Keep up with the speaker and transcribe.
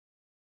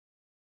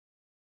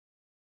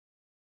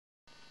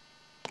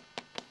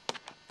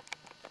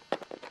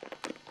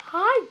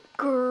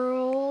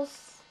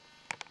girls.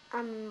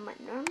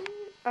 Norman,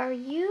 are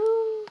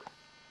you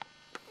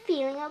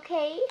feeling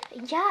okay?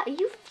 Yeah, are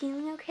you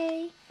feeling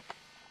okay?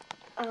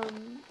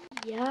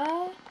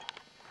 Yeah.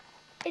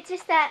 It's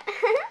just that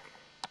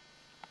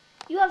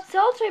you have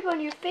sellotape on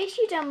your face,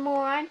 you dumb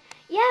moron.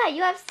 Yeah,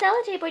 you have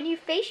sellotape on your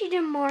face, you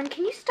dumb moron.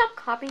 Can you stop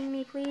copying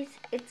me, please?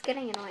 It's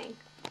getting annoying.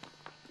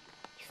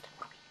 You stop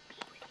copying me,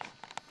 please.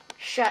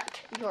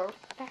 Shut your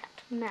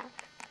fat mouth.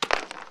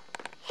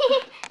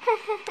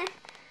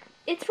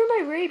 It's for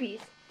my rabies.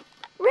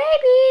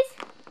 Rabies!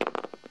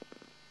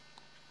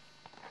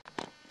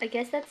 I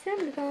guess that's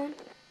him gone.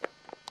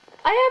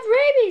 I have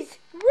rabies!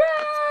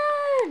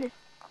 Run!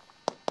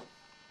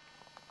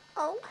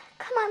 Oh,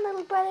 come on,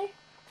 little brother.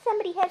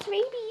 Somebody has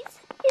rabies.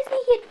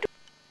 Isn't he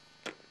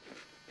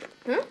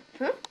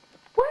Huh?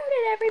 Where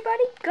did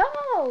everybody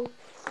go?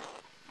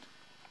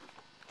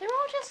 They're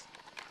all just,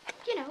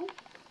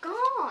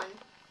 gone.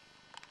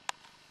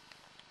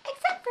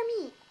 Except for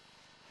me.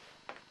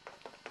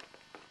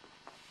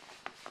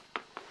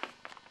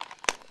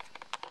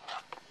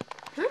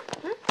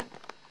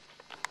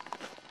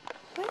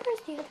 Where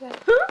is the other one?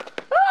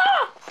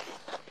 Ah!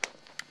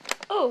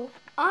 Oh,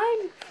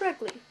 I'm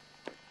Fregley.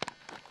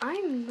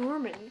 I'm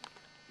Norman.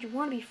 You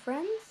want to be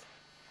friends?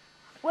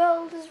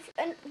 Well, there's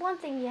one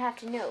thing you have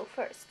to know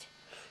first.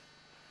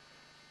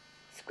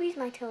 Squeeze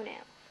my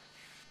toenail.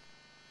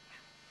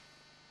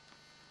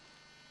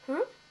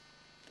 Huh?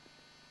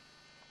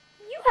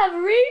 You have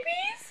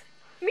rabies?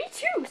 Me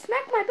too.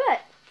 Smack my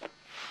butt.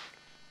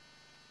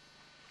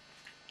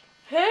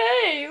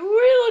 Hey, we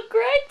look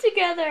great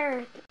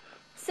together.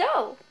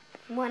 So,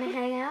 wanna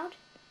hang out?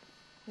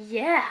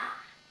 Yeah.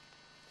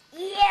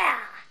 Yeah.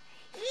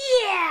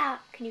 Yeah.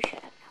 Can you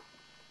shut up?